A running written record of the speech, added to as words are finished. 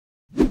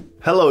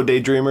Hello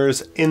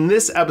Daydreamers! In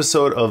this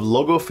episode of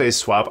Logo Face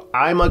Swap,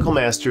 I, Michael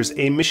Masters,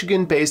 a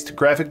Michigan-based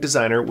graphic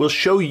designer, will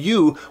show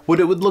you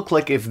what it would look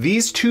like if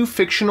these two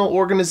fictional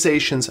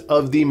organizations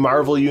of the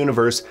Marvel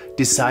Universe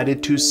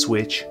decided to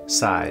switch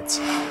sides.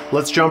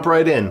 Let's jump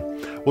right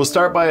in. We'll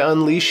start by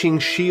unleashing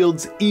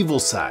S.H.I.E.L.D's evil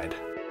side.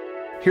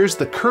 Here's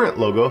the current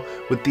logo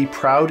with the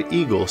proud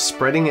eagle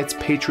spreading its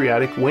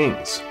patriotic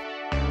wings.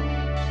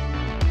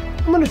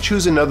 I'm going to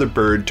choose another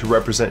bird to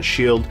represent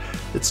S.H.I.E.L.D.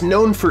 that's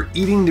known for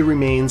eating the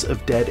remains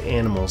of dead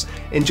animals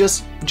and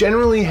just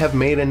generally have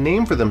made a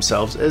name for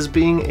themselves as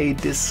being a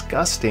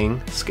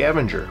disgusting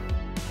scavenger.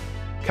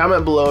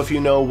 Comment below if you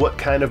know what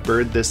kind of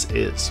bird this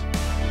is.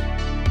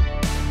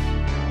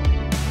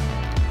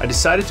 I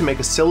decided to make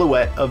a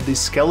silhouette of the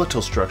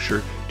skeletal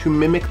structure to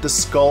mimic the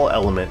skull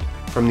element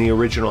from the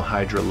original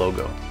Hydra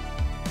logo.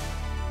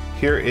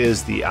 Here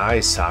is the eye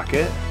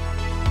socket.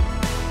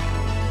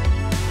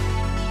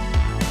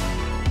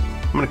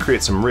 I'm going to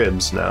create some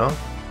ribs now.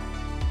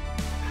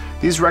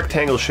 These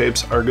rectangle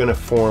shapes are going to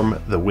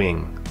form the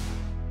wing.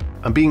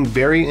 I'm being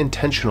very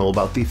intentional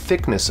about the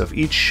thickness of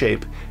each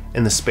shape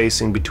and the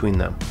spacing between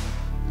them.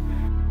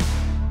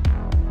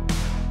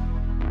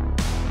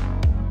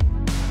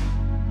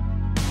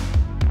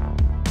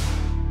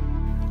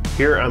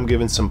 Here I'm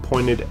giving some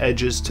pointed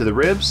edges to the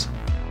ribs,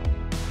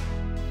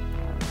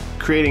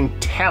 creating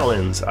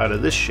talons out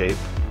of this shape.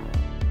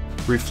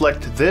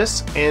 Reflect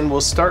this and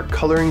we'll start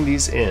coloring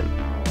these in.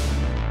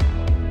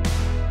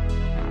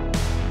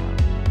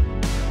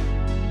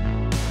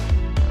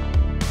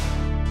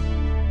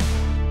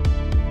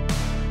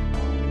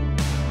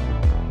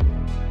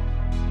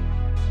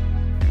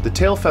 The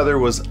tail feather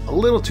was a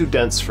little too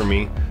dense for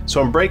me,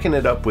 so I'm breaking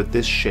it up with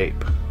this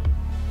shape.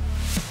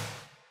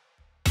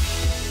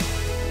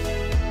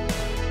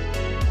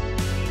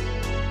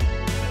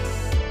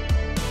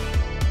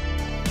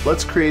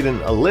 Let's create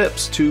an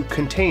ellipse to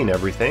contain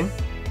everything.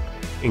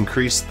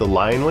 Increase the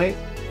line weight,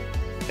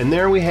 and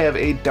there we have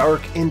a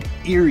dark and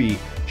eerie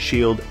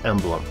S.H.I.E.L.D.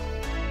 emblem.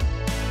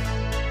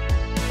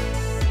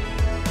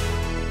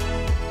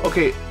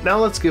 Okay, now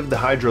let's give the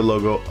Hydra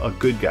logo a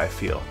good guy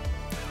feel.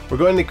 We're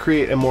going to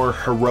create a more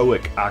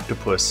heroic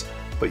octopus,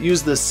 but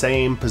use the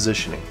same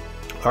positioning.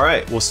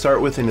 Alright, we'll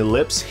start with an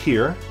ellipse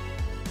here.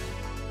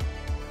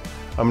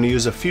 I'm going to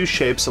use a few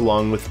shapes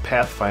along with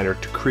Pathfinder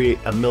to create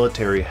a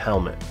military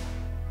helmet.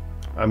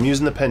 I'm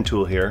using the pen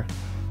tool here.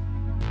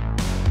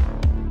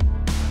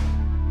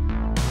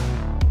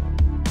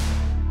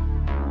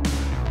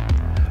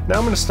 Now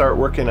I'm going to start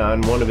working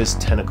on one of his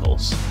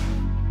tentacles.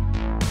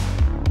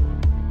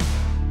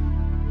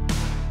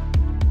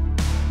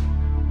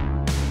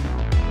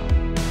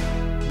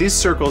 These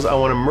circles I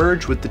want to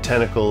merge with the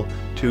tentacle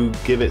to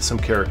give it some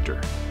character.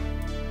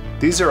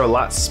 These are a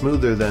lot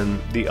smoother than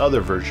the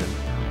other version.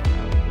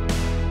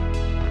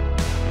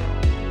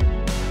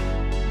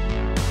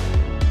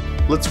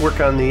 Let's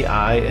work on the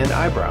eye and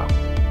eyebrow.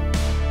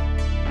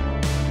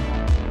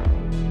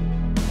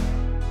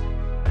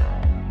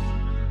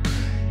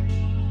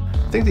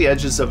 I think the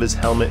edges of his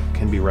helmet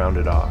can be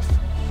rounded off.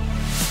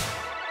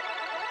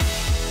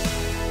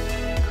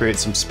 Create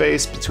some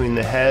space between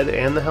the head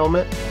and the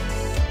helmet.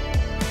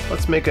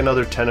 Let's make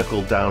another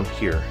tentacle down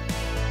here.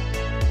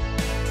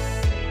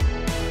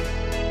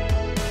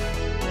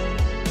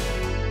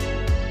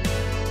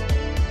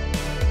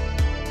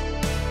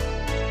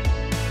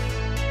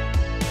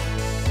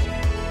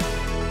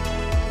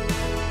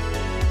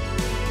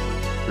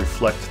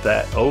 Reflect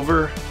that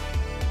over.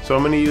 So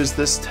I'm going to use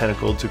this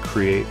tentacle to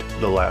create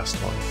the last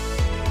one.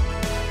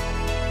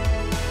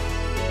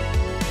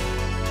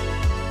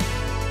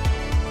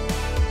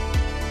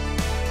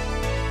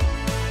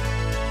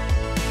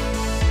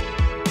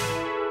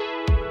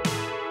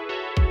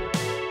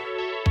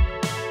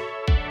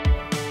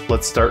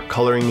 Let's start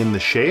coloring in the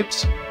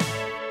shapes.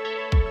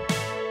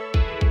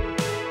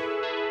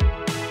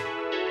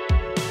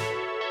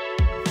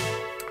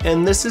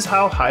 And this is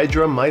how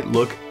Hydra might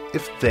look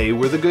if they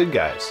were the good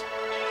guys.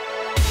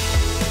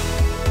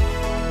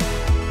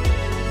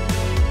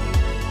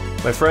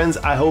 My friends,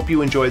 I hope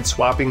you enjoyed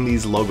swapping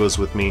these logos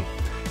with me.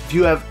 If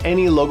you have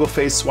any logo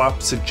face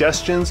swap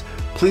suggestions,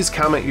 please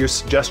comment your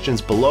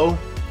suggestions below.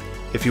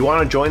 If you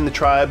want to join the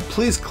tribe,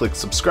 please click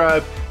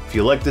subscribe. If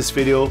you like this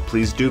video,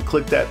 please do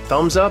click that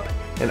thumbs up,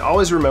 and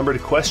always remember to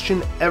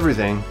question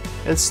everything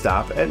and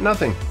stop at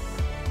nothing.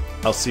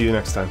 I'll see you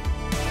next time.